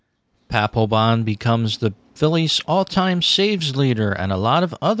Papelbon becomes the Phillies' all-time saves leader, and a lot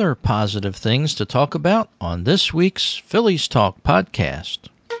of other positive things to talk about on this week's Phillies Talk podcast.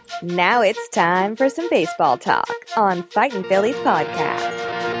 Now it's time for some baseball talk on Fightin' Phillies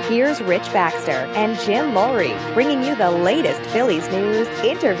podcast. Here's Rich Baxter and Jim Lowry bringing you the latest Phillies news,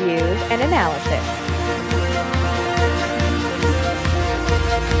 interviews, and analysis.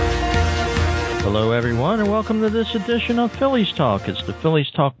 Hello, everyone, and welcome to this edition of Phillies Talk. It's the Phillies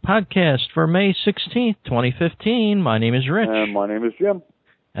Talk podcast for May 16th, 2015. My name is Rich. And my name is Jim.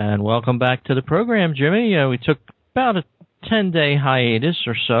 And welcome back to the program, Jimmy. We took about a 10-day hiatus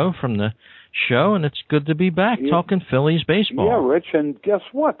or so from the show, and it's good to be back talking Phillies baseball. Yeah, Rich, and guess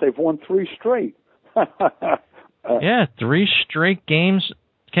what? They've won 3 straight. Yeah, 3 straight games.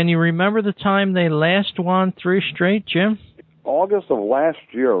 Can you remember the time they last won 3 straight, Jim? August of last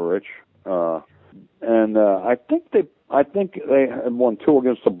year, Rich. I think they had won 2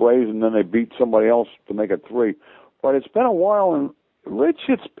 against the Braves, and then they beat somebody else to make it 3. But it's been a while, and Rich,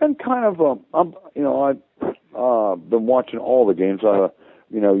 it's been kind of I've been watching all the games.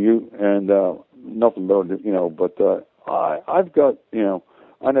 You and nothing better, But I've got,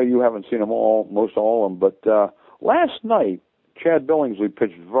 I know you haven't seen them all, most all of them. But last night, Chad Billingsley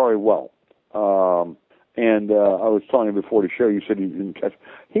pitched very well. And I was telling you before the show, you said he didn't catch.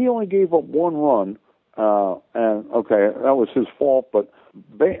 He only gave up 1 run, and okay, that was his fault, but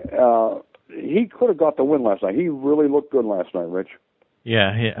he could have got the win last night. He really looked good last night, Rich.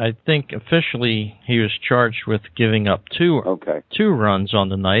 Yeah, I think officially he was charged with giving up 2 runs on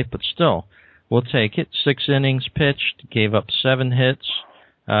the night, but still, we'll take it. 6 innings pitched, gave up 7 hits,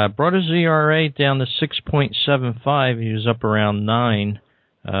 brought his ERA down to 6.75. He was up around 9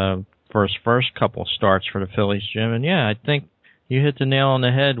 for his first couple starts for the Phillies, Jim. And yeah, I think you hit the nail on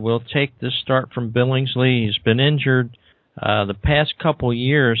the head. We'll take this start from Billingsley. He's been injured the past couple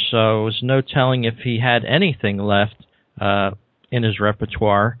years, so it was no telling if he had anything left in his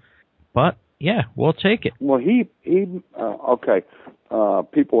repertoire. But yeah, we'll take it. Well, okay.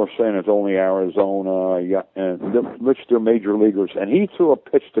 People are saying it's only Arizona, and Rich, they're major leaguers, and he threw a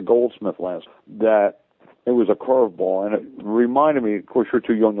pitch to Goldsmith last that. It was a curveball, and it reminded me, of course, you're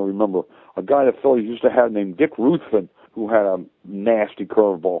too young to remember, a guy the Phillies used to have named Dick Ruthven, who had a nasty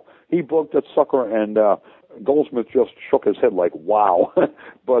curveball. He broke that sucker, and Goldsmith just shook his head like, wow.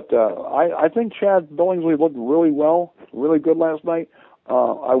 But I think Chad Billingsley looked really well, really good last night.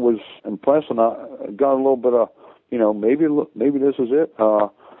 I was impressed, and I got a little bit of, maybe this is it.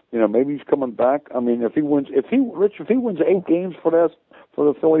 Maybe he's coming back. I mean, if he wins 8 games for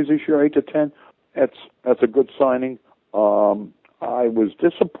the Phillies this year, 8 to 10, that's a good signing. I was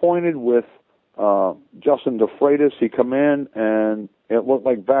disappointed with Justin DeFreitas. He come in and it looked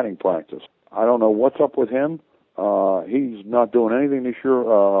like batting practice. I don't know what's up with him. He's not doing anything this year.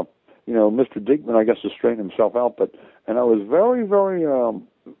 Mr. Diekman, I guess, has straightened himself out. And I was very, very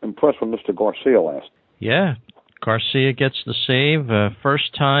impressed with Mr. Garcia last. Yeah, Garcia gets the save.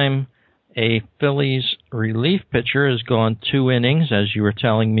 First time a Phillies relief pitcher has gone 2 innings, as you were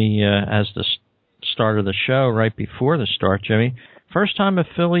telling me as the start of the show right before the start, Jimmy. First time a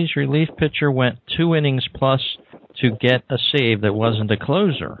Phillies relief pitcher went 2 innings plus to get a save that wasn't a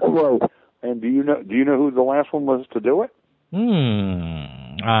closer. Hello. And do you know who the last one was to do it?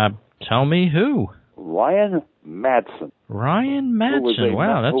 Tell me who. Ryan Madson. Ryan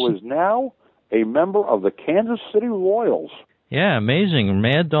Madson. Who is now a member of the Kansas City Royals. Yeah, amazing.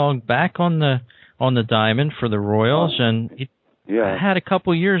 Mad Dog back on the diamond for the Royals, and he had a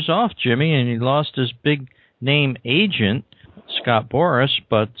couple years off, Jimmy, and he lost his big name agent, Scott Boras.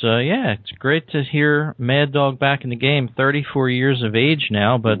 But it's great to hear Mad Dog back in the game. 34 years of age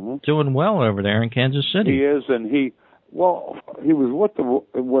now, but doing well over there in Kansas City. He is, and he was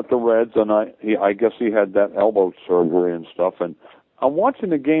with the Reds, and I guess he had that elbow surgery and stuff. And I'm watching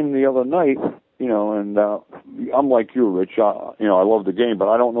the game the other night. And I'm like you, Rich. I love the game, but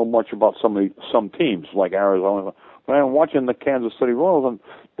I don't know much about some teams like Arizona. But I'm watching the Kansas City Royals, and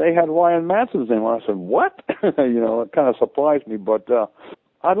they had Ryan Madson's name. And I said, "What?" It kind of surprised me. But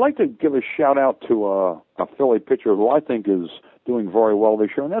I'd like to give a shout out to a Philly pitcher who I think is doing very well this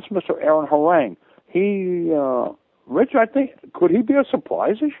year, and that's Mr. Aaron Harang. Rich, I think, could he be a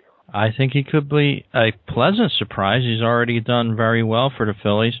surprise this year? I think he could be a pleasant surprise. He's already done very well for the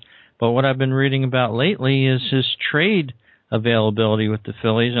Phillies. But what I've been reading about lately is his trade availability with the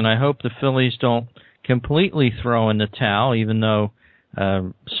Phillies, and I hope the Phillies don't completely throw in the towel, even though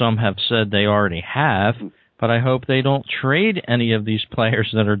some have said they already have. But I hope they don't trade any of these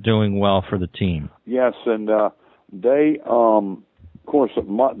players that are doing well for the team. Yes, and they, of course,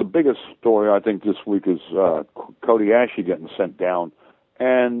 the biggest story I think this week is Cody Ashley getting sent down.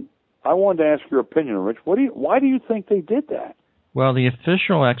 And I wanted to ask your opinion, Rich. Why do you think they did that? Well, the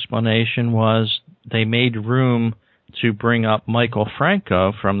official explanation was they made room to bring up Michael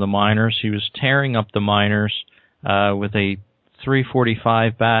Franco from the minors. He was tearing up the minors with a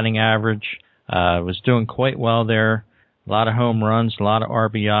 .345 batting average. Was doing quite well there. A lot of home runs, a lot of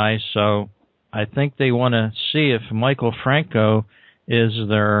RBIs. So I think they want to see if Michael Franco is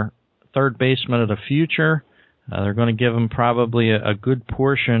their third baseman of the future. They're going to give him probably a good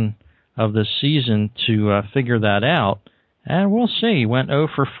portion of the season to figure that out. And we'll see. He went 0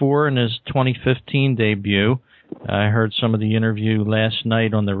 for 4 in his 2015 debut. I heard some of the interview last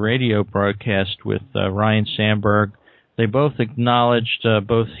night on the radio broadcast with Ryan Sandberg. They both acknowledged,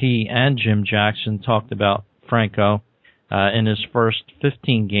 both he and Jim Jackson talked about Franco in his first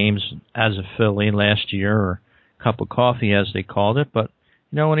 15 games as a Philly last year, or cup of coffee as they called it. But,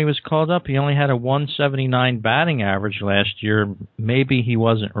 when he was called up, he only had a .179 batting average last year. Maybe he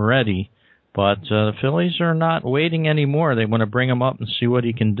wasn't ready. But the Phillies are not waiting anymore. They want to bring him up and see what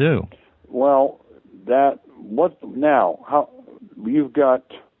he can do. Well, you've got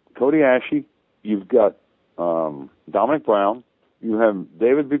Cody Asche, you've got Dominic Brown, you have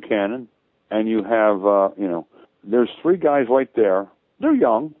David Buchanan, and you have, there's three guys right there. They're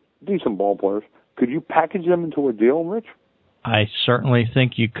young, decent ball players. Could you package them into a deal, Rich? I certainly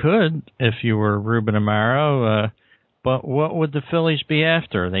think you could if you were Ruben Amaro. But what would the Phillies be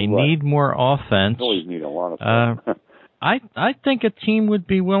after? They need more offense. The Phillies need a lot of stuff. I think a team would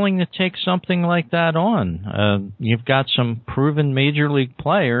be willing to take something like that on. You've got some proven major league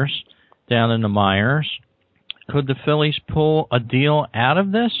players down in the minors. Could the Phillies pull a deal out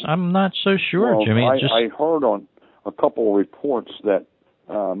of this? I'm not so sure, Jimmy. I heard on a couple of reports that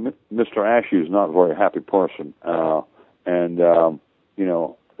Mr. Ashe is not a very happy person. The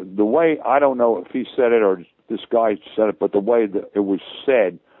way, I don't know if he said it or this guy said it, but the way that it was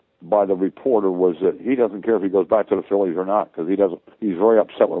said by the reporter was that he doesn't care if he goes back to the Phillies or not, because he's very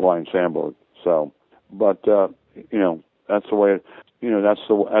upset with Ryan Sandberg. So, but that's the way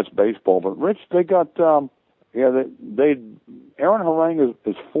that's baseball. But Rich, they got Aaron Harang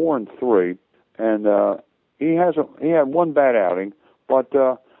is 4-3, and he had one bad outing, but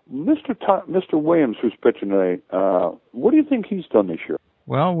Mr. Williams, who's pitching today, what do you think he's done this year?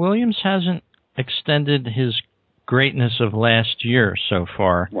 Well, Williams hasn't extended his greatness of last year so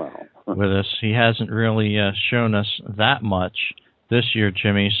far with us. He hasn't really shown us that much this year,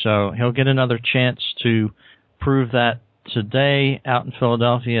 Jimmy, so he'll get another chance to prove that today out in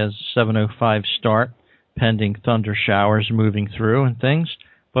Philadelphia as a 7:05 start, pending thunder showers moving through and things.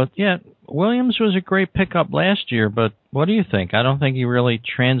 But, yeah, Williams was a great pickup last year, but what do you think? I don't think he really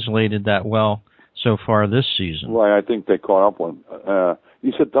translated that well so far this season. Right, I think they caught up with him.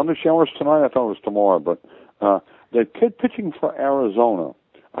 You said thunder showers tonight? I thought it was tomorrow, but the kid pitching for Arizona,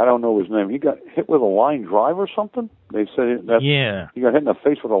 I don't know his name. He got hit with a line drive or something? They said he got hit in the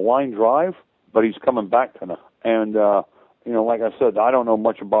face with a line drive, but he's coming back tonight. And, like I said, I don't know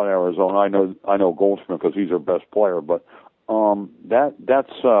much about Arizona. I know Goldsmith because he's their best player, but I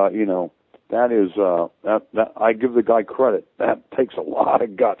give the guy credit. That takes a lot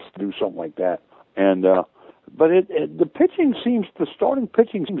of guts to do something like that. And but the starting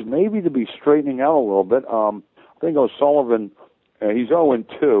pitching seems maybe to be straightening out a little bit. I think O'Sullivan, he's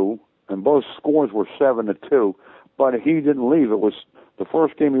 0-2, and both scores were 7-2, but he didn't leave. It was the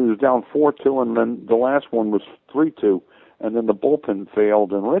first game he was down 4-2, and then the last one was 3-2, and then the bullpen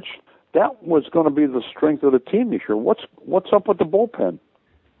failed. And Rich, that was going to be the strength of the team this year. What's up with the bullpen?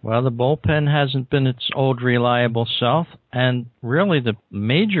 Well, the bullpen hasn't been its old reliable self, and really the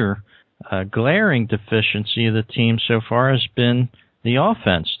major glaring deficiency of the team so far has been the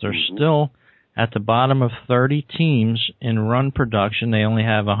offense. They're still at the bottom of 30 teams in run production. They only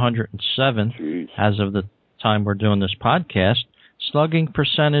have 107 as of the time we're doing this podcast. Slugging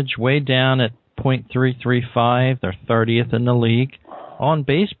percentage way down at .335. They're 30th in the league. On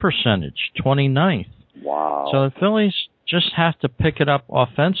base percentage, 29th. Wow. So the Phillies just have to pick it up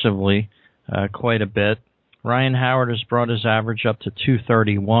offensively quite a bit. Ryan Howard has brought his average up to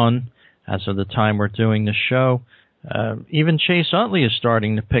 .231 as of the time we're doing the show. Even Chase Utley is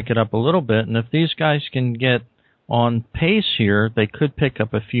starting to pick it up a little bit, and if these guys can get on pace here, they could pick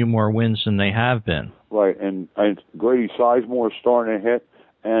up a few more wins than they have been. Right, and Grady Sizemore is starting to hit,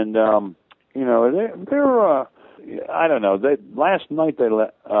 and they're I don't know. Last night they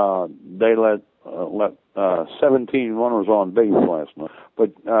let 17 runners on base last night,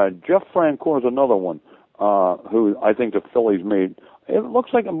 but Jeff Francoeur is another one who I think the Phillies made. It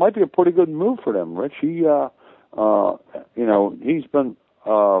looks like it might be a pretty good move for them, Rich. He's been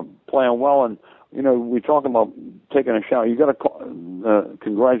playing well, and we talk about taking a shower. You got to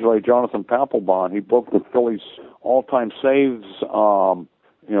congratulate Jonathan Papelbon. He broke the Phillies' all-time saves,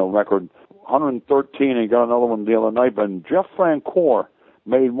 record, 113. And he got another one the other night. But Jeff Francoeur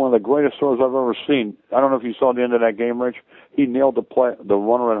made one of the greatest throws I've ever seen. I don't know if you saw the end of that game, Rich. He nailed the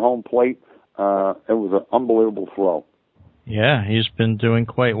runner at home plate. It was an unbelievable throw. Yeah, he's been doing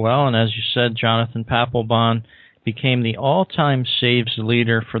quite well. And as you said, Jonathan Papelbon became the all-time saves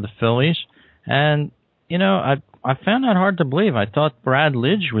leader for the Phillies. And, I found that hard to believe. I thought Brad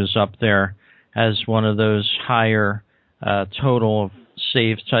Lidge was up there as one of those higher total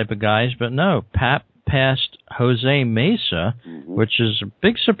saves type of guys. But no, Pap passed Jose Mesa, which is a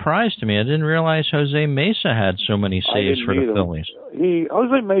big surprise to me. I didn't realize Jose Mesa had so many saves for the Phillies.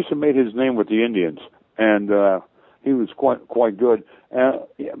 Jose Mesa made his name with the Indians, and he was quite good.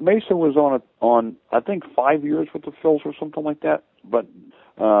 Mesa was on I think 5 years with the Phils or something like that. But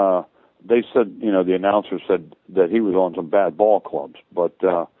they said, the announcer said that he was on some bad ball clubs. But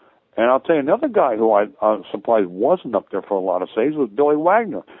and I'll tell you another guy who I'm surprised wasn't up there for a lot of saves was Billy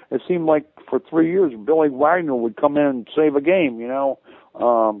Wagner. It seemed like for 3 years Billy Wagner would come in and save a game,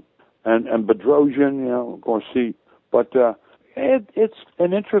 and Bedrosian, of course, it's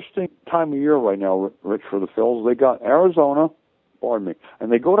an interesting time of year right now, Rich, for the Phils. They got Arizona,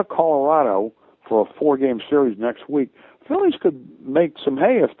 and they go to Colorado for a 4-game series next week. Phillies could make some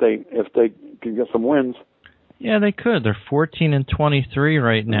hay if they can get some wins. Yeah, they could. They're 14-23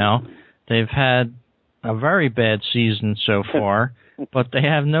 right now. They've had a very bad season so far, but they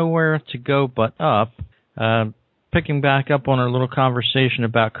have nowhere to go but up. Picking back up on our little conversation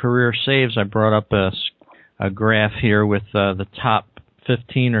about career saves, I brought up a graph here with the top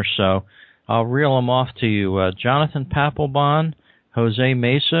 15 or so. I'll reel them off to you. Jonathan Papelbon, Jose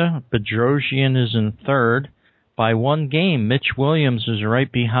Mesa, Bedrosian is in third. By 1 game, Mitch Williams is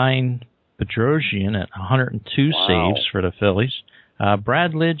right behind Bedrosian at 102 saves for the Phillies.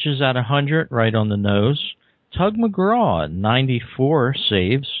 Brad Lidge is at 100, right on the nose. Tug McGraw at 94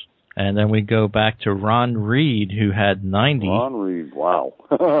 saves. And then we go back to Ron Reed, who had 90. Ron Reed, wow.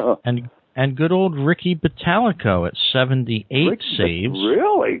 and good old Ricky Bottalico at 78 saves.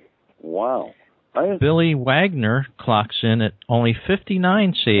 Really? Wow. Billy Wagner clocks in at only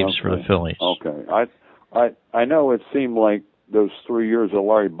 59 saves for the Phillies. Okay. I know it seemed like those 3 years that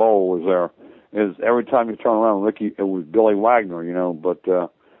Larry Bowl was there, is every time you turn around, Ricky, it was Billy Wagner, But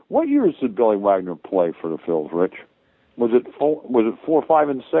what years did Billy Wagner play for the Phils, Rich? Was it 4, 5,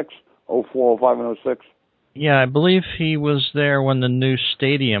 and 6? 04, 05, and 06? Yeah, I believe he was there when the new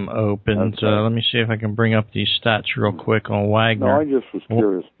stadium opened. Okay. Let me see if I can bring up these stats real quick on Wagner. No, I just was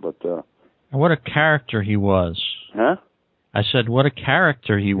curious, but... What a character he was. Huh? I said, what a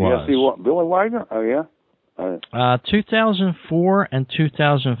character he was. Yes, he was. Billy Wagner? Oh, yeah? 2004 and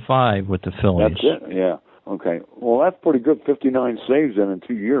 2005 with the Phillies. That's it? Yeah. Okay. Well, that's pretty good, 59 saves in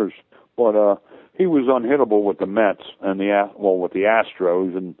 2 years. But he was unhittable with the Mets and with the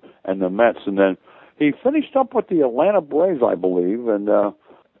Astros and the Mets. And then he finished up with the Atlanta Braves, I believe, and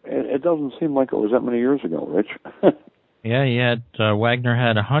it doesn't seem like it was that many years ago, Rich. Yeah, Wagner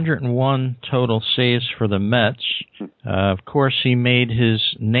had 101 total saves for the Mets. Of course, he made his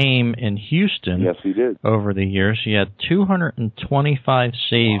name in Houston. Yes, he did. Over the years. He had 225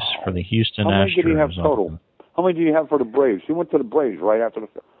 saves for the Houston Astros. How many did he have total? How many did he have for the Braves? He went to the Braves right after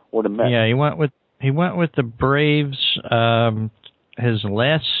the Mets. Yeah, he went with the Braves his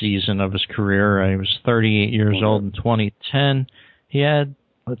last season of his career. He was 38 years old in 2010. He had...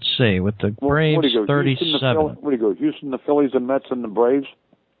 Let's see, with the Braves, 37. Where do you go? Houston, the Phillies, the Mets, and the Braves?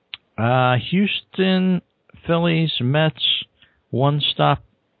 Houston, Phillies, Mets, 1 stop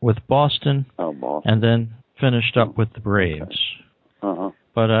with Boston, and then finished up with the Braves. Okay. Uh-huh.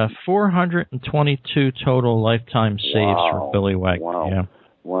 But 422 total lifetime saves for Billy Wagner. Wow. Yeah.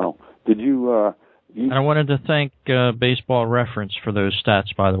 Wow. Did you... And I wanted to thank Baseball Reference for those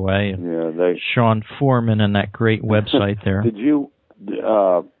stats, by the way. Yeah, Sean Foreman and that great website there. Did you...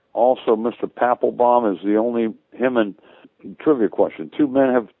 also, Mr. Papelbon is the only, him and trivia question. 2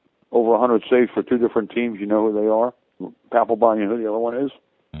 men have over 100 saves for 2 different teams. You know who they are? Papelbon, you know who the other one is?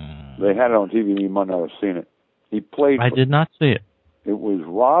 They had it on TV, and you might not have seen it. He played... I did not see it. It was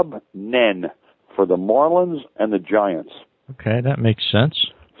Rob Nen for the Marlins and the Giants. Okay, that makes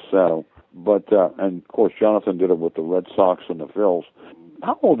sense. So, but, and of course, Jonathan did it with the Red Sox and the Phils.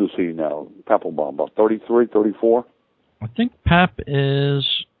 How old is he now, Papelbon? About 33, 34? I think Pap is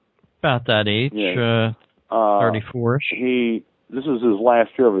about that age, 34-ish. This is his last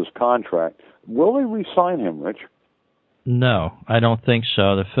year of his contract. Will they re-sign him, Rich? No, I don't think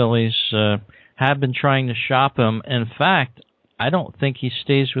so. The Phillies have been trying to shop him. In fact, I don't think he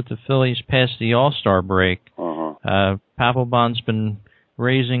stays with the Phillies past the All-Star break. Papelbon's been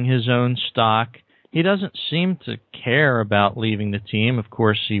raising his own stock. He doesn't seem to care about leaving the team. Of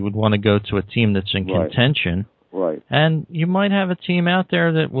course, he would want to go to a team that's in contention. Right. And you might have a team out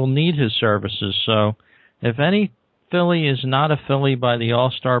there that will need his services. So if any Philly is not a Philly by the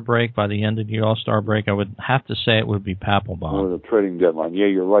All-Star break, by the end of the All-Star break, I would have to say it would be Papelbon. Or the trading deadline. Yeah,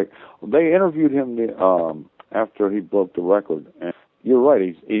 you're right. They interviewed him after he broke the record. And you're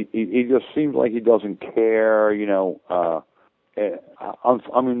right. He just seems like he doesn't care, you know.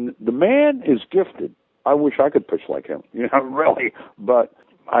 I mean, the man is gifted. I wish I could pitch like him, you know, really. But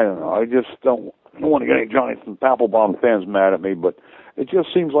I don't know. I just don't want to get any Jonathan Papelbon fans mad at me, but it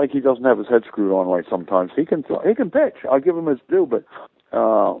just seems like he doesn't have his head screwed on right sometimes. He can pitch. I'll give him his due, but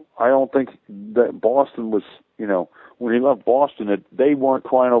I don't think that Boston was, you know, when he left Boston, they weren't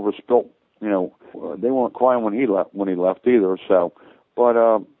crying over spilt, you know, they weren't crying when he left either. So, but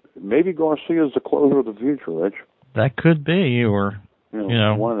maybe Garcia is the closer of the future, Rich. That could be, or you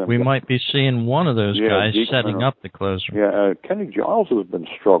know we might be seeing one of those guys setting up the closer. Yeah, Kenny Giles has been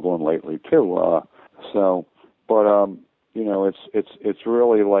struggling lately too. But you know, it's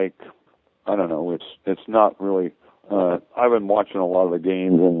really like, I don't know, it's not really. I've been watching a lot of the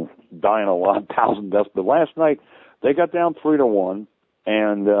games and dying a lot, 1,000 deaths. But last night they got down 3-1,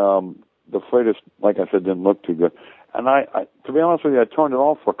 and the Freitas, like I said, didn't look too good. And I to be honest with you, I turned it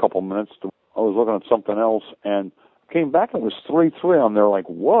off for a couple of minutes. I was looking at something else and came back and it was 3-3. I'm there like,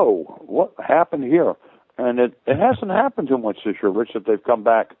 whoa, what happened here? And it hasn't happened too much this year, Rich, that they've come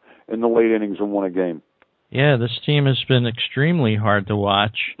back in the late innings and won a game. Yeah, this team has been extremely hard to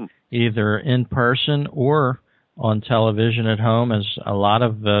watch, either in person or on television at home, as a lot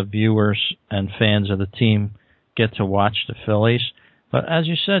of viewers and fans of the team get to watch the Phillies. But as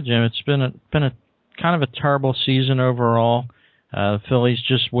you said, Jim, it's been a kind of a terrible season overall. The Phillies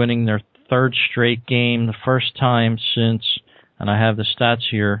just winning their third straight game, the first time since, and I have the stats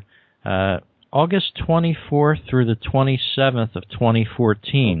here, August 24th through the 27th of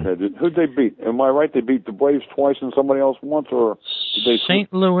 2014. Okay. Who'd they beat? Am I right? They beat the Braves twice and somebody else once, or did they?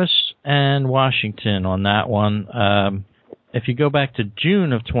 St. Louis and Washington on that one. If you go back to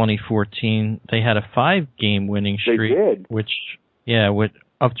June of 2014, they had a 5-game winning streak. They did?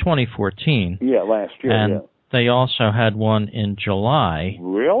 Of 2014. Yeah, last year, and they also had one in July.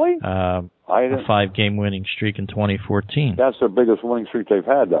 Really? A 5-game winning streak in 2014. That's the biggest winning streak they've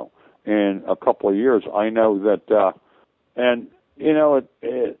had, though, in a couple of years. I know that, and, you know,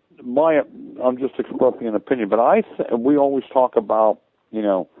 I'm just expressing an opinion, but we always talk about, you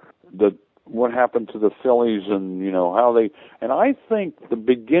know, what happened to the Phillies and, you know, how and I think the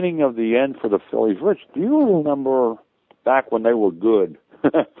beginning of the end for the Phillies, Rich, do you remember back when they were good?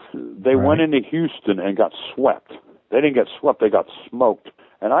 They went into Houston and got swept. They didn't get swept; they got smoked.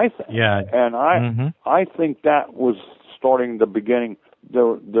 And I think that was starting the beginning. There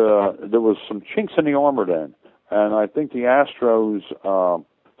was some chinks in the armor then, and I think the Astros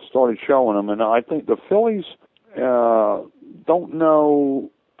started showing them. And I think the Phillies don't know.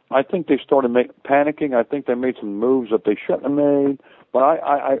 I think they started panicking. I think they made some moves that they shouldn't have made. But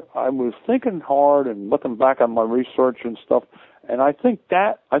I was thinking hard and looking back on my research and stuff. And I think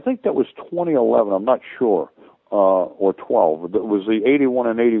that was 2011. I'm not sure, or 12. It was the 81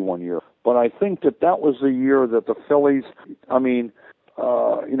 and 81 year. But I think that was the year that the Phillies. I mean,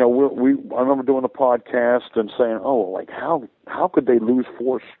 you know, I remember doing the podcast and saying, oh, like how could they lose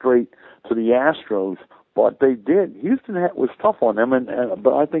 4 straight to the Astros? But they did. Houston was tough on them,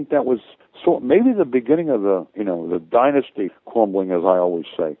 but I think that was maybe the beginning of the dynasty crumbling, as I always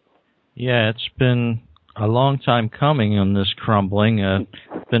say. Yeah, it's been a long time coming on this crumbling.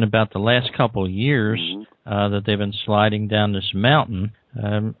 It's been about the last couple of years that they've been sliding down this mountain.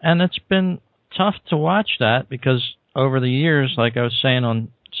 And it's been tough to watch that because over the years, like I was saying on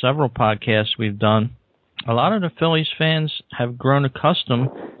several podcasts we've done, a lot of the Phillies fans have grown accustomed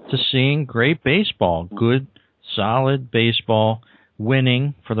to seeing great baseball, good, solid baseball,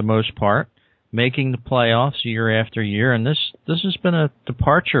 winning for the most part, making the playoffs year after year, and this has been a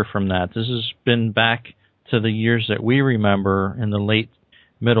departure from that. This has been back to the years that we remember in the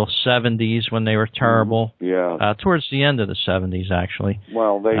middle 70s when they were terrible. Yeah. Towards the end of the 70s, actually.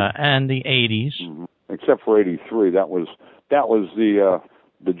 Well, and the 80s. Except for 83, that was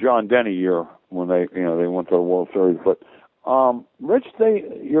the John Denny year when they went to the World Series. But Rich,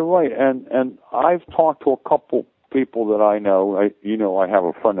 you're right, and I've talked to a couple people that I know. I have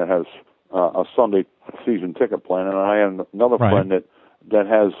a friend that has a Sunday season ticket plan, and I have another friend that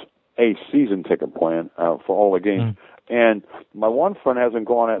has a season ticket plan for all the games. And my one friend hasn't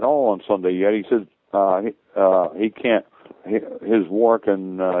gone at all on Sunday yet. He says he can't his work,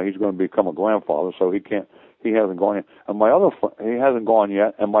 and he's going to become a grandfather, so he hasn't gone yet. And he hasn't gone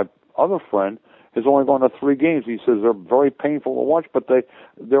yet, and my other friend has only gone to 3 games. He says they're very painful to watch, but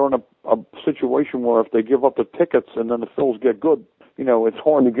they're in a situation where if they give up the tickets and then the Phils get good, it's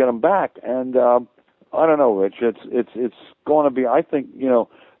hard to get them back. And I don't know, Rich. It's going to be. I think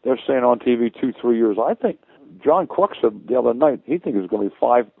they're saying on TV 2-3 years. I think John Kruk said the other night he thinks it's going to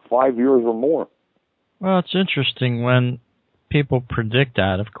be 5 years or more. Well, it's interesting when people predict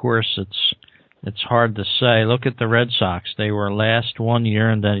that. Of course, it's hard to say. Look at the Red Sox. They were last 1 year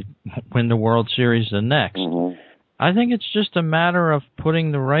and they win the World Series the next. Mm-hmm. I think it's just a matter of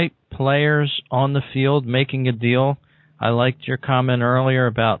putting the right players on the field, making a deal. I liked your comment earlier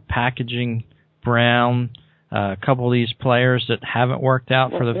about packaging Brown, a couple of these players that haven't worked out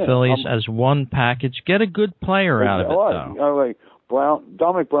for the Phillies as one package. Get a good player out of it, though.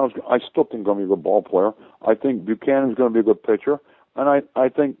 Dominic Brown's, I still think, going to be a good ball player. I think Buchanan's going to be a good pitcher. And I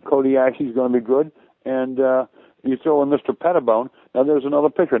think Cody Ashley's going to be good. And you throw in Mr. Pettibone. Now, there's another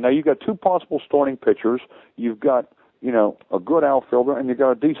pitcher. Now, you've got 2 possible starting pitchers. You've got, a good outfielder, and you've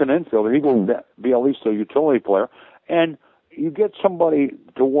got a decent infielder. He will be at least a utility player. And you get somebody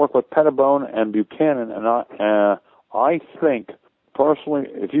to work with Pettibone and Buchanan. And I think, personally,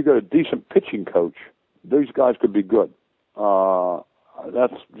 if you get a decent pitching coach, these guys could be good.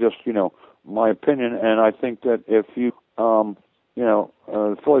 That's just, my opinion. And I think that if you,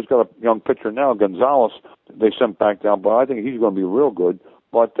 the Phillies got a young pitcher now, Gonzalez, they sent back down, but I think he's going to be real good.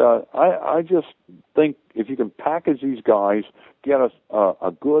 But I just think if you can package these guys, get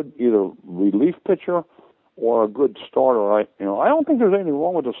a good either relief pitcher or a good starter, I don't think there's anything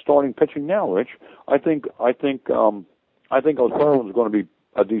wrong with the starting pitching now, Rich. I think O'Sullivan's going to be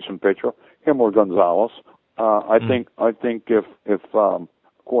a decent pitcher, him or Gonzalez. I think if of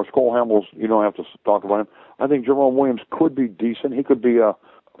course Cole Hamels, you don't have to talk about him. I think Jerome Williams could be decent. He could be a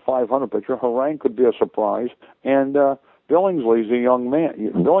 500 pitcher. Harang could be a surprise, and Billingsley's a young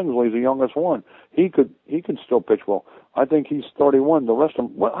man. Billingsley's the youngest one. He can still pitch well. I think he's 31. The rest of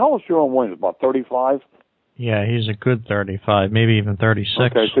them. How old is Jerome Williams? About 35. Yeah, he's a good 35, maybe even 36.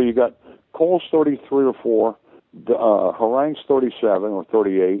 Okay, so you got Cole's 33 or 4. Harang's 37 or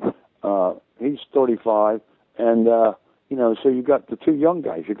 38. He's 35, and so you got the 2 young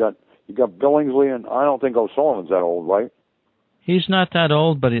guys. You got Billingsley, and I don't think O'Sullivan's that old, right? He's not that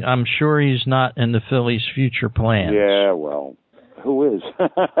old, but I'm sure he's not in the Phillies' future plans. Yeah, well, who is?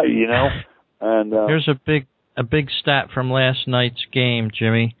 And here's a big stat from last night's game,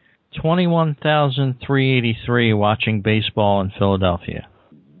 Jimmy. 21,383 watching baseball in Philadelphia.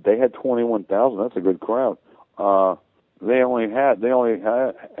 They had 21,000. That's a good crowd. They only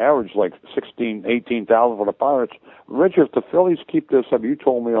averaged like 16,000, 18,000 for the Pirates. Rich, if the Phillies keep this up, you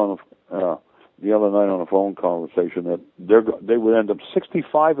told me on the other night on a phone conversation that they would end up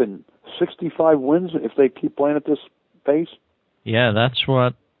 65 wins if they keep playing at this pace. Yeah, that's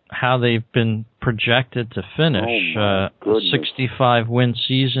how they've been projected to finish. A 65-win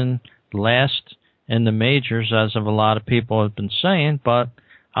season, last in the majors, as of a lot of people have been saying, but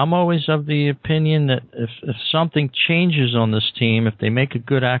I'm always of the opinion that if something changes on this team, if they make a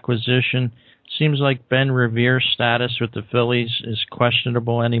good acquisition, seems like Ben Revere's status with the Phillies is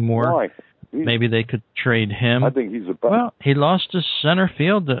questionable anymore. Why? Maybe they could trade him. I think he's Well, he lost his center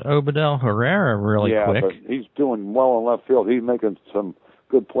field to Obadiah Herrera really quick. Yeah, but he's doing well in left field. He's making some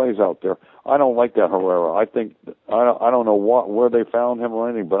good plays out there. I don't like that Herrera. I think I don't know where they found him or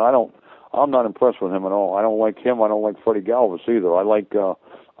anything, but I'm not impressed with him at all. I don't like him. I don't like Freddie Galvis either. I like the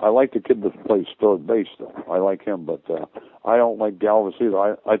kid that plays third base, though. I like him, but I don't like Galvis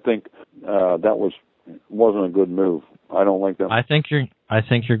either. I think that wasn't a good move. I don't like that. I think you're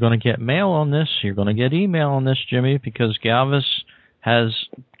going to get mail on this. You're going to get email on this, Jimmy, because Galvis has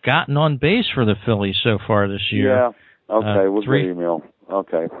gotten on base for the Phillies so far this year. Yeah. Okay. We'll get email.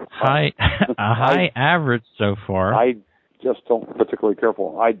 Okay. High average so far. I just don't particularly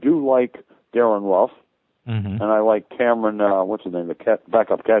careful. I do like Darren Ruff. Mm-hmm. And I like Cameron, what's his name, the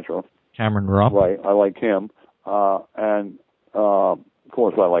backup catcher. Cameron Rupp. Right, I like him. And, of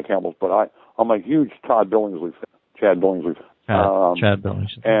course, I like Hamels, but I'm a huge Chad Billingsley fan. Chad Billingsley.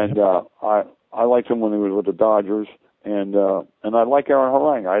 And I liked him when he was with the Dodgers. And I like Aaron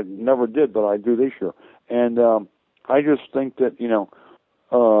Harang. I never did, but I do this year. And I just think that, you're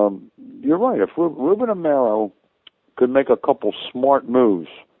right. If Ruben Amaro could make a couple smart moves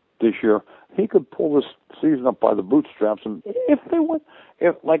this year, he could pull this season up by the bootstraps. And if they win,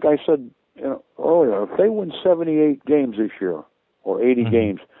 like I said earlier, if they win 78 games this year or 80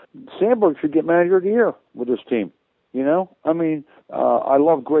 games, Sandberg should get manager of the year with this team. I mean, I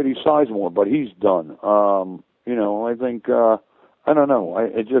love Grady Sizemore, but he's done. I think I don't know.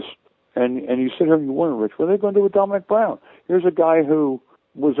 I just and you sit here and you wonder, Rich, what are they going to do with Dominic Brown? Here's a guy who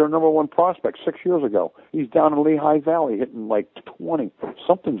was their number one prospect 6 years ago. He's down in Lehigh Valley hitting like 20.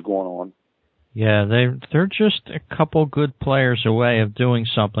 Something's going on. Yeah, they're just a couple good players away of doing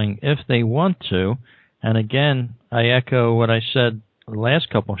something if they want to. And again, I echo what I said the last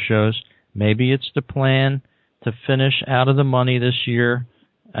couple shows. Maybe it's the plan to finish out of the money this year,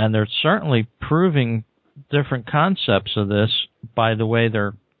 and they're certainly proving different concepts of this by the way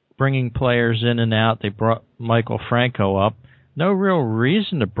they're bringing players in and out. They brought Michael Franco up. No real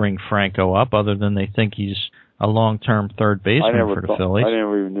reason to bring Franco up other than they think he's a long-term third baseman for the Phillies. I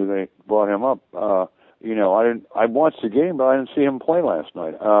never even knew they brought him up. I watched the game, but I didn't see him play last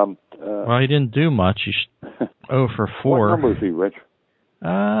night. Well, he didn't do much. He's 0 for 4. What number is he, Rich?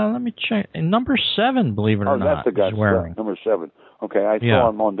 Let me check. Number 7, believe it or not. Oh, that's the guy wearing. Number 7. Okay, I saw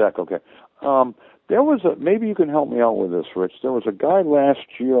him on deck. Okay. There was maybe you can help me out with this, Rich. There was a guy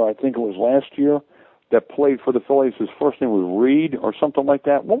last year, I think it was last year, that played for the Phillies. His first name was Reed or something like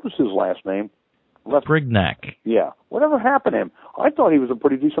that. What was his last name? Brignac. Yeah. Whatever happened to him? I thought he was a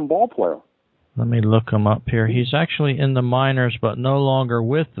pretty decent ball player. Let me look him up here. He's actually in the minors, but no longer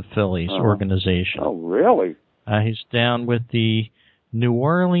with the Phillies organization. Oh, really? He's down with the New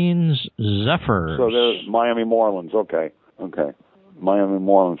Orleans Zephyrs. So there's Miami Marlins. Okay. Miami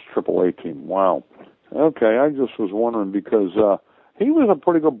Marlins AAA team. Wow. Okay, I just was wondering because he was a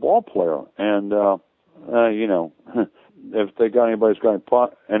pretty good ball player, and if they got anybody's got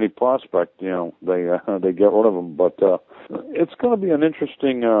any prospect, they get rid of him. But it's going to be an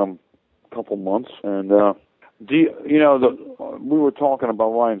interesting couple months. And we were talking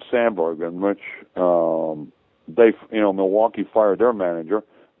about Ryan Sandberg, and which Milwaukee fired their manager.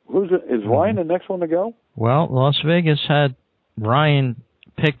 Is Ryan the next one to go? Well, Las Vegas had Ryan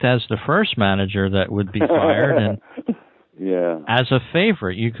picked as the first manager that would be fired, and as a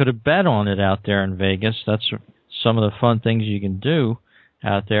favorite. You could have bet on it out there in Vegas. That's some of the fun things you can do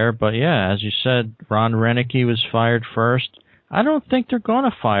out there. But yeah, as you said, Ron Renicky was fired first. I don't think they're going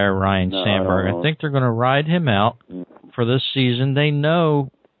to fire Ryan Sandberg. I think they're going to ride him out for this season. They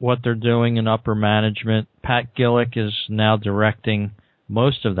know what they're doing in upper management. Pat Gillick is now directing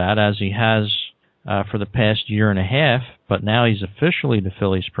most of that, as he has for the past year and a half, but now he's officially the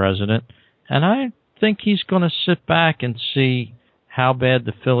Phillies president, and I think he's going to sit back and see how bad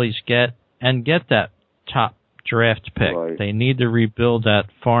the Phillies get and get that top draft pick. Right. They need to rebuild that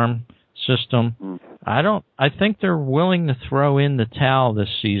farm system. I think they're willing to throw in the towel this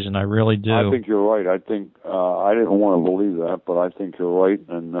season. I really do. I think you're right. I think I didn't want to believe that, but I think you're right,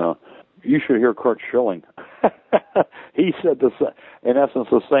 and you should hear Curt Schilling. He said, in essence,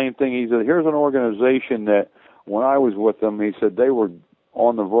 the same thing. He said, here's an organization that when I was with them, he said they were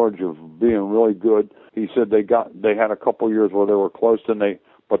on the verge of being really good. He said they had a couple of years where they were close,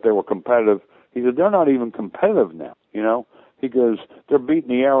 but they were competitive. He said they're not even competitive now. He goes, they're beating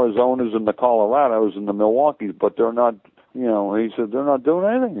the Arizonas and the Colorados and the Milwaukees, but they're not. He said they're not doing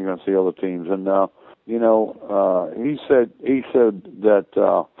anything against the other teams. And he said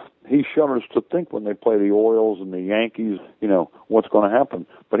that he shudders to think when they play the Orioles and the Yankees, what's going to happen.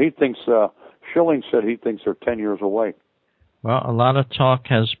 But he thinks, Schilling said he thinks they're 10 years away. Well, a lot of talk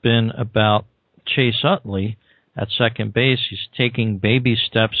has been about Chase Utley at second base. He's taking baby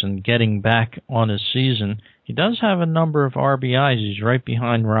steps and getting back on his season. He does have a number of RBIs. He's right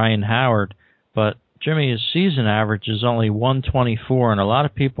behind Ryan Howard. But, Jimmy, his season average is only 124, and a lot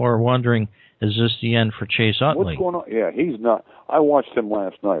of people are wondering, is this the end for Chase Utley? What's going on? Yeah, he's not. I watched him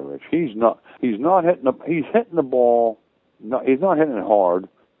last night, Rich. He's not hitting he's hitting the ball. No, he's not hitting it hard,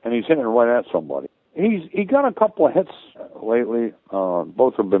 and he's hitting it right at somebody. He got a couple of hits lately.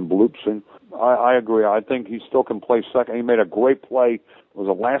 Both have been bloops, and I agree. I think he still can play second. He made a great play. Was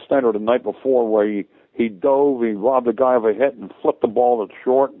it last night or the night before where he dove, he robbed the guy of a hit and flipped the ball to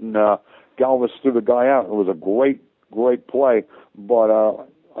short, and Galvis threw the guy out. It was a great play, but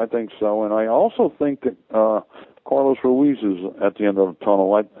I think so. And I also think that Carlos Ruiz is at the end of the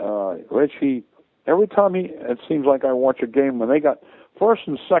tunnel. Rich, every time it seems like I watch a game when they got first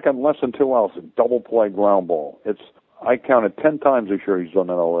and second, less than 2 outs, a double play ground ball. I counted 10 times this year he's done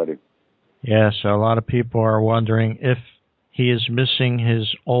that already. Yeah, so a lot of people are wondering if he is missing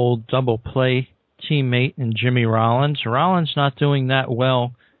his old double play teammate in Jimmy Rollins. Rollins not doing that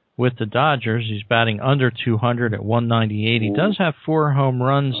well with the Dodgers. He's batting under 200 at 198. He does have 4 home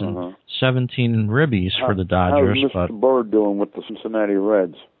runs and 17 ribbies for the Dodgers. How's Mr. Bird doing with the Cincinnati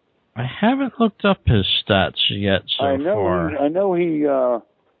Reds? I haven't looked up his stats yet far. I know he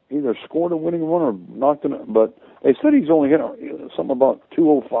either scored a winning run or knocked it, but they said he's only hit something about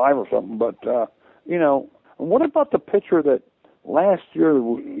 205 or something. But And what about the pitcher that last year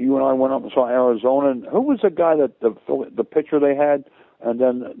you and I went up and saw Arizona? And who was the guy that the pitcher they had, and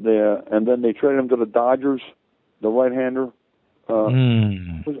then they traded him to the Dodgers, the right-hander?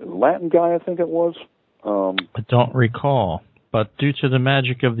 Was it Latin guy, I think it was. I don't recall, but due to the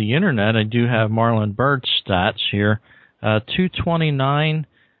magic of the internet, I do have Marlon Byrd's stats here. 229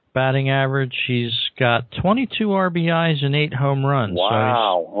 batting average. He's got 22 RBIs and 8 home runs.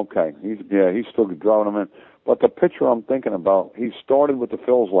 Wow. So okay. He's still driving them in. But the pitcher I'm thinking about, he started with the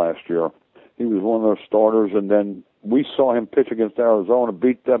Phils last year. He was one of their starters, and then we saw him pitch against Arizona,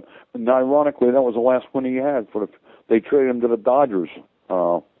 beat them. And ironically, that was the last win he had. They traded him to the Dodgers.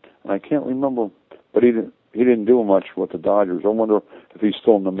 And I can't remember, but he didn't do much with the Dodgers. I wonder if he's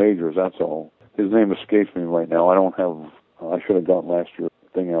still in the majors. That's all. His name escapes me right now. I should have gotten last year's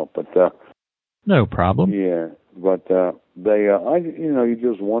thing out, but no problem. Yeah, but you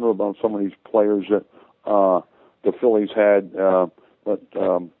just wonder about some of these players that the Phillies had.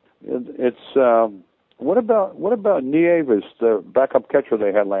 What about Nieves, the backup catcher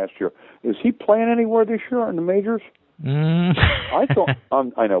they had last year? Is he playing anywhere this year in the majors? I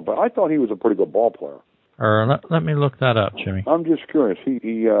know, but I thought he was a pretty good ball player. Let me look that up, Jimmy. I'm just curious.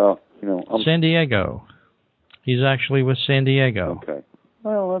 San Diego. He's actually with San Diego. Okay.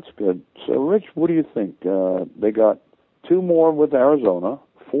 Well, that's good. So, Rich, what do you think? They got 2 more with Arizona,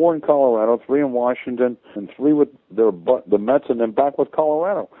 4 in Colorado, 3 in Washington, and 3 with the Mets, and then back with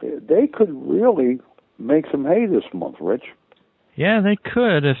Colorado. They could really make some hay this month, Rich. Yeah, they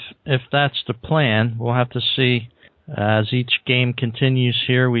could if that's the plan. We'll have to see as each game continues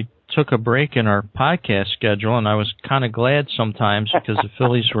here. We took a break in our podcast schedule, and I was kind of glad sometimes because the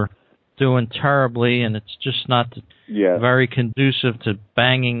Phillies were doing terribly, and it's just not very conducive to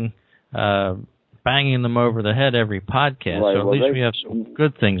banging them over the head every podcast. Right, so at least we have some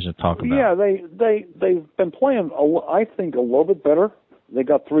good things to talk about. Yeah, they've been playing, I think, a little bit better. They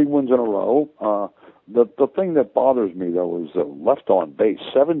got 3 wins in a row. The thing that bothers me, though, is left on base.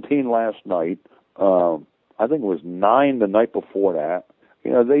 17 last night. I think it was 9 the night before that.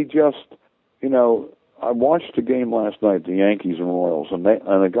 They just, I watched the game last night, the Yankees and Royals, and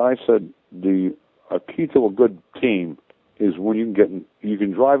the guy said a key to a good team is when you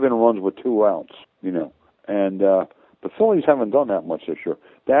can drive in runs with 2 outs, and the Phillies haven't done that much this year.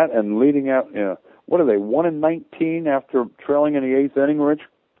 That and leading out, what are they, 1-19 after trailing in the 8th inning, Rich?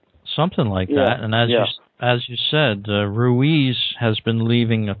 Something like that. And as you said, Ruiz has been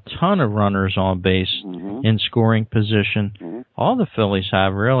leaving a ton of runners on base in scoring position. Mm-hmm. All the Phillies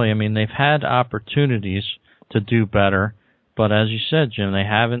have, really. I mean, they've had opportunities to do better, but as you said, Jim, they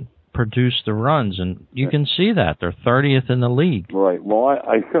haven't produced the runs, and you can see that. They're 30th in the league. Right. Well,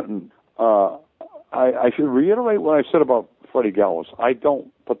 I couldn't. I should reiterate what I said about Freddie Galvis. I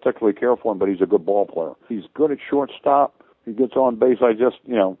don't particularly care for him, but he's a good ball player. He's good at shortstop. He gets on base. There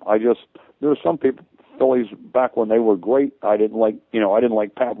were some people, Phillies, back when they were great, I didn't like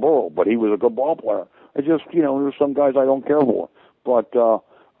Pat Burrell, but he was a good ball player. There's some guys I don't care for. But,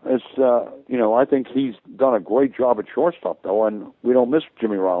 I think he's done a great job at shortstop, though, and we don't miss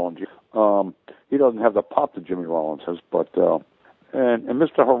Jimmy Rollins. He doesn't have the pop that Jimmy Rollins has, but, and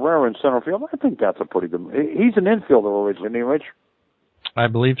Mr. Herrera in center field, I think that's a pretty good, he's an infielder originally, isn't he, Rich? I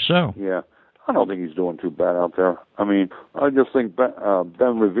believe so. Yeah. I don't think he's doing too bad out there. I mean, I just think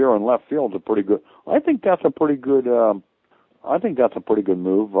Ben Revere in left field is a pretty good. I think that's a pretty good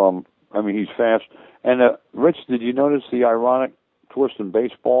move. He's fast. And Rich, did you notice the ironic twist in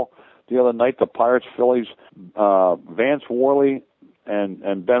baseball the other night? The Pirates, Phillies, Vance Worley,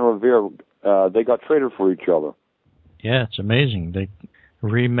 and Ben Revere, they got traded for each other. Yeah, it's amazing. They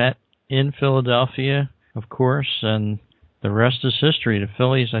re-met in Philadelphia, of course, and the rest is history. The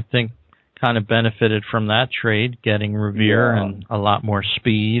Phillies, I think, kind of benefited from that trade, getting Revere and a lot more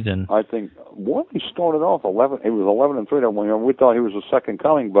speed. And I think Worley started off 11. He was 11-3 that one. We thought he was the second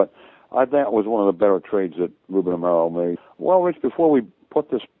coming, but I think it was one of the better trades that Ruben Amaro made. Well, Rich, before we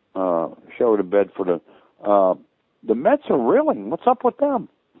put this show to bed for the Mets are reeling. What's up with them?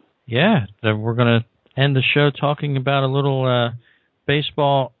 Yeah, we're going to end the show talking about a little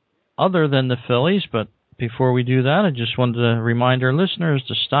baseball other than the Phillies, but before we do that, I just wanted to remind our listeners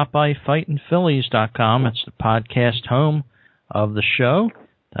to stop by FightinPhillies.com. It's the podcast home of the show.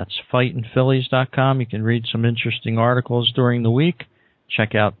 That's FightinPhillies.com. You can read some interesting articles during the week.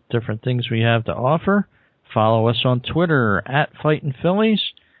 Check out different things we have to offer. Follow us on Twitter at FightinPhillies.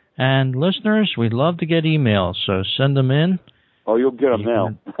 And listeners, we'd love to get emails, so send them in. Oh, you'll get them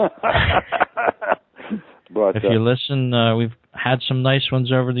now. But if you listen, we've had some nice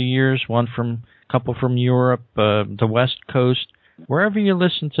ones over the years. Couple from Europe, the West Coast. wherever you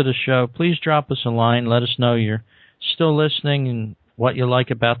listen to the show, please drop us a line. Let us know you're still listening and what you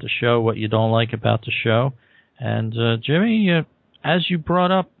like about the show, what you don't like about the show. And, Jimmy, as you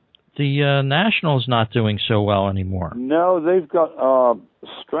brought up, the Nationals not doing so well anymore. No, they've got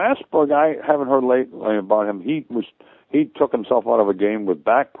Strasburg. I haven't heard lately about him. He took himself out of a game with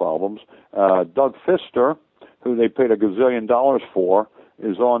back problems. Doug Fister, who they paid $1 gazillion for,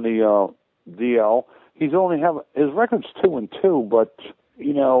 is on the DL. He's only his record's 2-2, but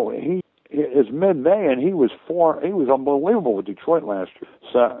he is mid-May and he was unbelievable with Detroit last year.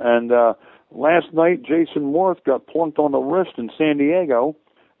 So last night Jason Worth got plunked on the wrist in San Diego.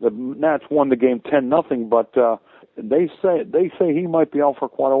 The Nats won the game 10-0, but they say he might be out for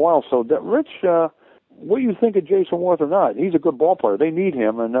quite a while. So, Rich, what do you think of Jason Worth or not? He's a good ball player. They need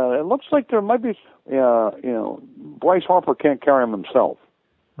him, and it looks like there might be, Bryce Harper can't carry him himself.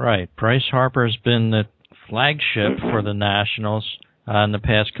 Right. Bryce Harper has been the flagship for the Nationals in the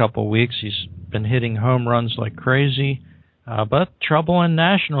past couple of weeks. He's been hitting home runs like crazy, but trouble in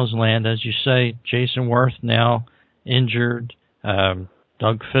Nationals land, as you say. Jason Worth now injured.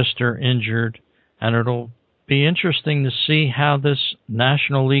 Doug Fister injured, and it'll be interesting to see how this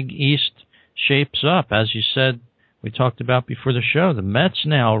National League East shapes up. As you said, we talked about before the show, the Mets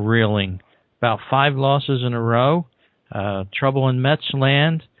now reeling about 5 losses in a row. Trouble in Mets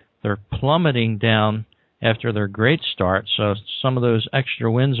land. They're plummeting down after their great start, so some of those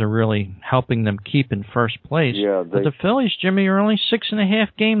extra wins are really helping them keep in first place. Yeah, but the Phillies, Jimmy, are only 6.5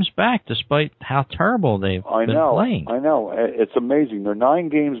 games back, despite how terrible they've been playing. I know. It's amazing. They're 9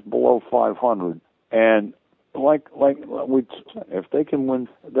 games below 500, and if they can win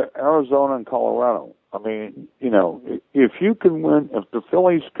Arizona and Colorado, I mean, if you can win, if the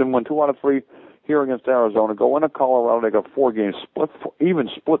Phillies can win 2 out of 3 here against Arizona, go into Colorado, they got 4 games, split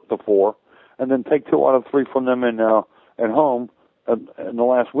the 4. And then take 2 out of 3 from them at home in the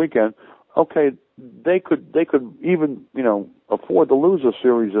last weekend. Okay, they could even afford to lose a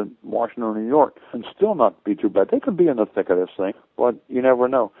series in Washington or New York and still not be too bad. They could be in the thick of this thing, but you never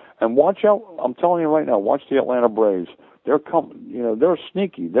know. And watch out! I'm telling you right now, watch the Atlanta Braves. They're they're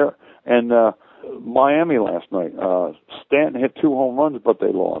sneaky. Miami last night. Stanton hit 2 home runs, but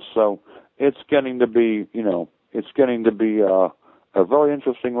they lost. So it's getting to be a very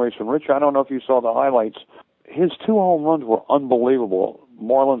interesting race. And Rich, I don't know if you saw the highlights. His 2 home runs were unbelievable.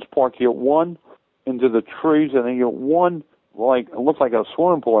 Marlins Park, he hit one into the trees, and then he hit one it looked like a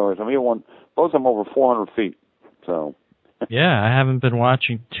swimming pool or something. He hit one, both of them over 400 feet. So. Yeah, I haven't been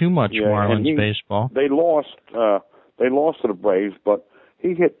watching too much Marlins baseball. They lost to the Braves, but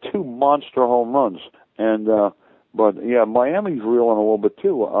he hit 2 monster home runs. And Miami's reeling a little bit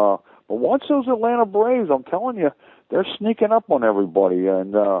too. But once those Atlanta Braves, I'm telling you, they're sneaking up on everybody,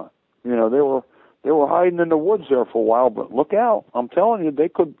 and they were hiding in the woods there for a while. But look out! I'm telling you,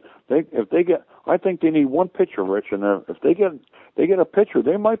 I think they need one pitcher, Rich, and if they get a pitcher,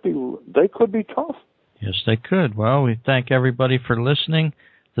 they could be tough. Yes, they could. Well, we thank everybody for listening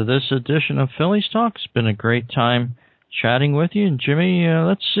to this edition of Phillies Talk. It's been a great time chatting with you, and Jimmy,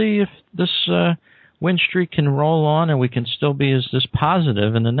 let's see if this win streak can roll on, and we can still be this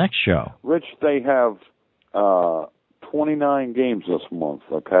positive in the next show. Rich, they have 29 games this month,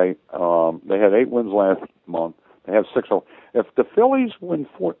 okay? They had 8 wins last month. They have 6. If the Phillies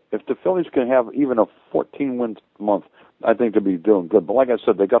can have even a 14-win month, I think they'll be doing good. But like I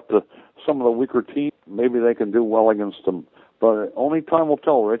said, they got some of the weaker teams. Maybe they can do well against them. But only time will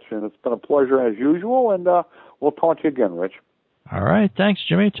tell, Rich. And it's been a pleasure as usual. And we'll talk to you again, Rich. All right. Thanks,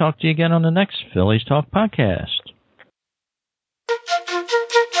 Jimmy. Talk to you again on the next Phillies Talk podcast.